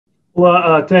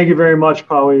Thank you very much,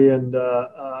 Pawi, and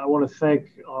I want to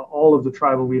thank all of the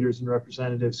tribal leaders and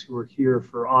representatives who are here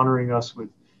for honoring us with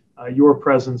your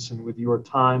presence and with your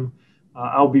time.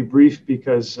 I'll be brief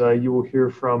because you will hear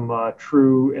from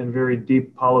true and very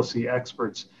deep policy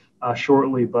experts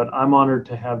shortly, but I'm honored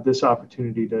to have this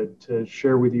opportunity to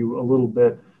share with you a little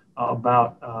bit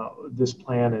about this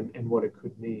plan and what it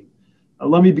could mean.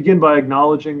 Let me begin by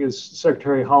acknowledging, as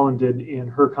Secretary Holland did in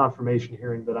her confirmation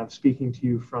hearing, that I'm speaking to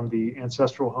you from the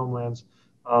ancestral homelands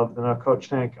of the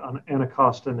Nacotchtank,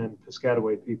 Anacostan, and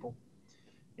Piscataway people.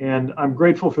 And I'm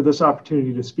grateful for this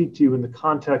opportunity to speak to you in the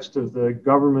context of the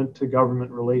government-to-government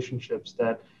relationships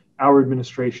that our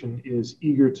administration is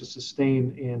eager to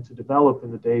sustain and to develop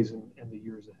in the days and the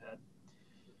years ahead.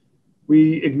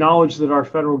 We acknowledge that our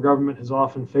federal government has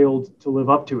often failed to live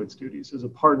up to its duties as a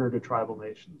partner to tribal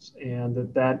nations,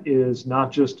 and that is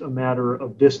not just a matter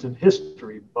of distant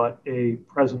history, but a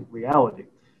present reality.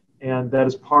 And that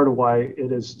is part of why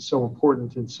it is so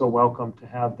important and so welcome to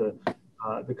have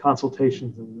the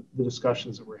consultations and the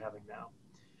discussions that we're having now.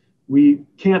 We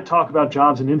can't talk about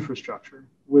jobs and infrastructure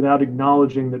without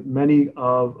acknowledging that many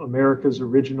of America's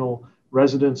original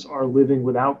residents are living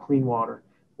without clean water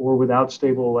or without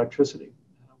stable electricity,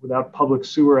 without public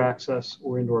sewer access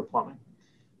or indoor plumbing,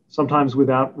 sometimes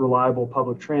without reliable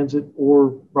public transit or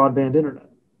broadband internet.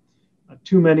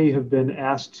 Too many have been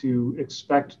asked to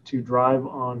expect to drive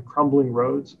on crumbling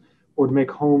roads or to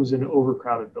make homes in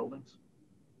overcrowded buildings.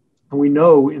 And we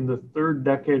know in the third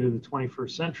decade of the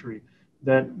 21st century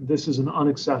that this is an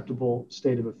unacceptable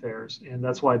state of affairs. And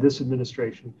that's why this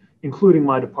administration, including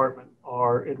my department,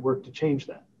 are at work to change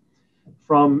that.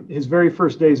 From his very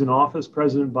first days in office,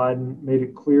 President Biden made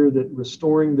it clear that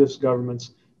restoring this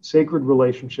government's sacred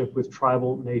relationship with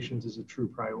tribal nations is a true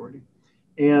priority.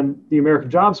 And the American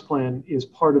Jobs Plan is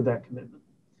part of that commitment.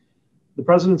 The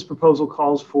president's proposal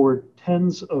calls for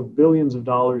tens of billions of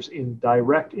dollars in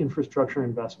direct infrastructure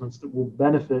investments that will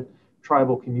benefit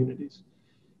tribal communities.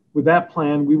 With that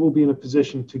plan, we will be in a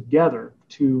position together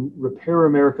to repair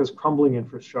America's crumbling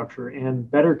infrastructure and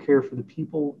better care for the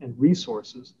people and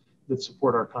resources that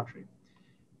support our country.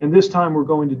 And this time we're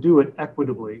going to do it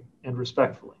equitably and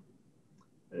respectfully.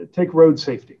 Take road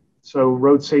safety. So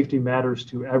road safety matters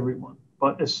to everyone,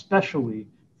 but especially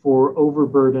for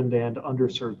overburdened and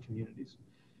underserved communities.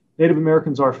 Native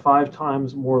Americans are 5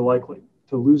 times more likely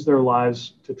to lose their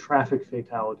lives to traffic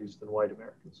fatalities than white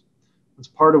Americans. It's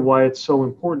part of why it's so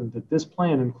important that this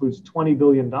plan includes $20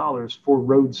 billion for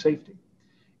road safety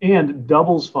and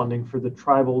doubles funding for the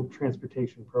Tribal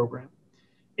Transportation Program.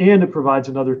 And it provides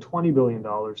another $20 billion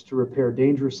to repair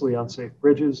dangerously unsafe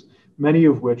bridges, many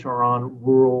of which are on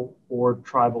rural or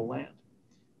tribal land.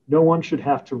 No one should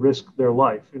have to risk their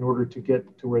life in order to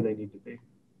get to where they need to be. At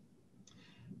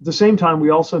the same time, we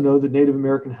also know that Native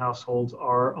American households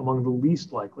are among the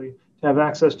least likely to have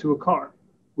access to a car,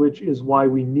 which is why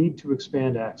we need to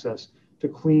expand access to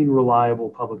clean, reliable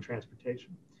public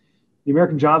transportation. The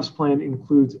American Jobs Plan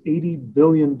includes $80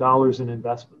 billion in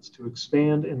investments to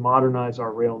expand and modernize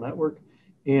our rail network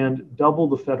and double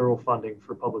the federal funding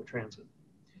for public transit.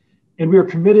 And we are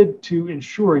committed to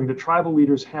ensuring that tribal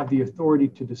leaders have the authority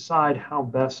to decide how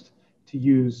best to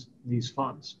use these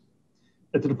funds.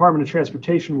 At the Department of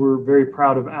Transportation, we're very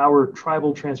proud of our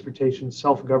Tribal Transportation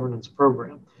Self-Governance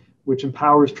Program, which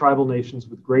empowers tribal nations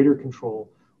with greater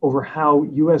control over how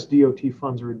US DOT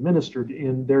funds are administered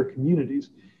in their communities,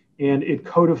 and it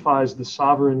codifies the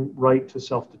sovereign right to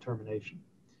self-determination.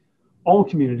 All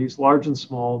communities, large and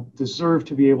small, deserve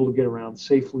to be able to get around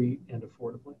safely and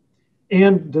affordably,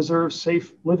 and deserve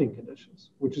safe living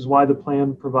conditions, which is why the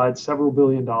plan provides several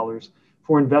 $billions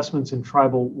for investments in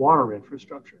tribal water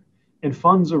infrastructure and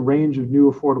funds a range of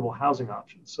new affordable housing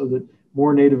options so that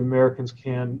more Native Americans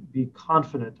can be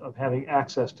confident of having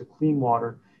access to clean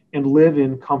water and live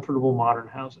in comfortable modern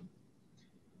housing.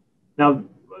 Now,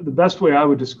 the best way I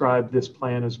would describe this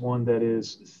plan is one that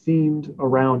is themed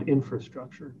around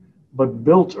infrastructure, but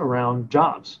built around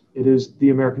jobs. It is the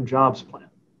American Jobs Plan.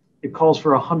 It calls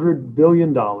for $100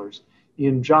 billion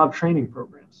in job training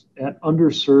programs at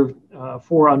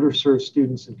for underserved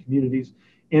students and communities,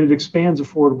 and it expands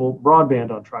affordable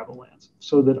broadband on tribal lands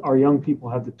so that our young people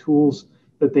have the tools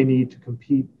that they need to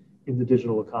compete in the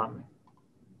digital economy.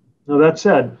 Now, that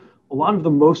said, a lot of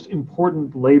the most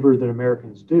important labor that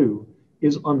Americans do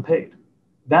is unpaid.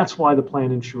 That's why the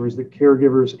plan ensures that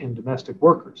caregivers and domestic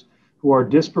workers, who are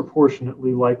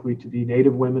disproportionately likely to be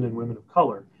Native women and women of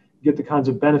color, get the kinds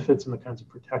of benefits and the kinds of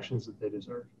protections that they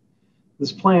deserve.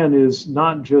 This plan is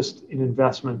not just an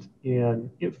investment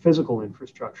in physical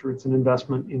infrastructure, it's an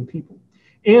investment in people.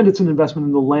 And it's an investment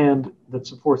in the land that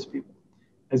supports people.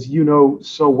 As you know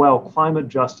so well, climate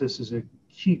justice is a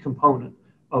key component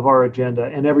of our agenda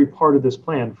and every part of this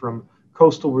plan, from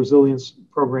coastal resilience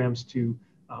programs to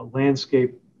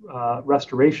landscape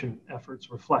restoration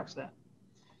efforts, reflects that.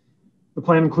 The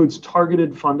plan includes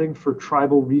targeted funding for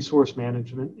tribal resource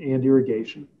management and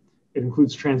irrigation. It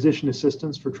includes transition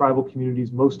assistance for tribal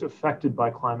communities most affected by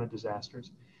climate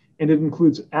disasters. And it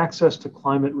includes access to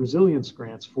climate resilience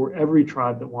grants for every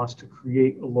tribe that wants to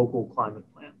create a local climate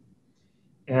plan.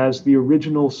 As the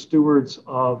original stewards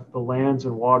of the lands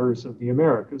and waters of the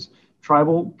Americas,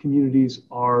 tribal communities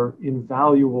are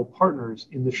invaluable partners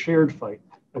in the shared fight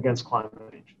against climate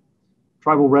change.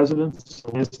 Tribal residents,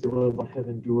 the lands they live on, have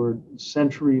endured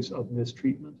centuries of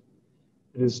mistreatment.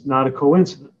 It is not a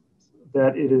coincidence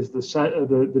that it is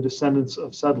the descendants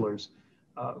of settlers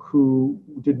who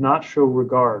did not show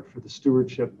regard for the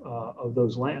stewardship of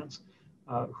those lands,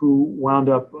 who wound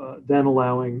up then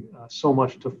allowing so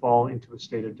much to fall into a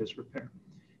state of disrepair.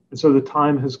 And so the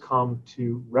time has come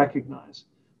to recognize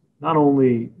not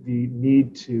only the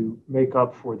need to make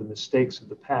up for the mistakes of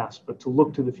the past, but to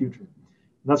look to the future.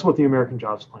 And that's what the American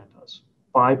Jobs Plan does,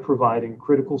 by providing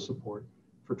critical support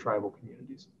for tribal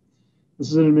communities.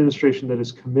 This is an administration that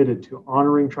is committed to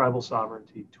honoring tribal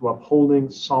sovereignty, to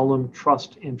upholding solemn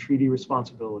trust and treaty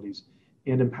responsibilities,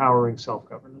 and empowering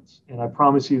self-governance. And I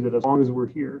promise you that as long as we're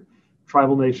here,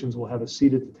 tribal nations will have a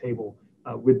seat at the table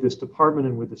with this department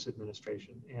and with this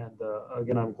administration. And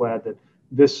again, I'm glad that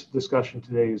this discussion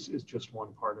today is just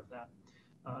one part of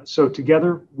that. So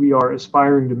together, we are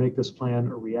aspiring to make this plan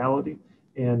a reality.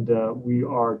 And we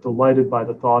are delighted by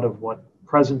the thought of what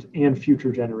present and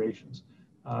future generations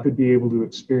could be able to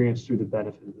experience through the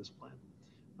benefit of this plan.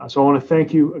 So I want to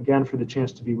thank you again for the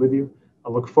chance to be with you. I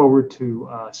look forward to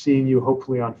seeing you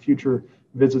hopefully on future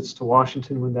visits to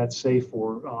Washington when that's safe,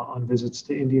 or on visits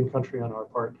to Indian country on our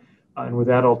part. And with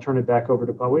that, I'll turn it back over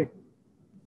to Pawi.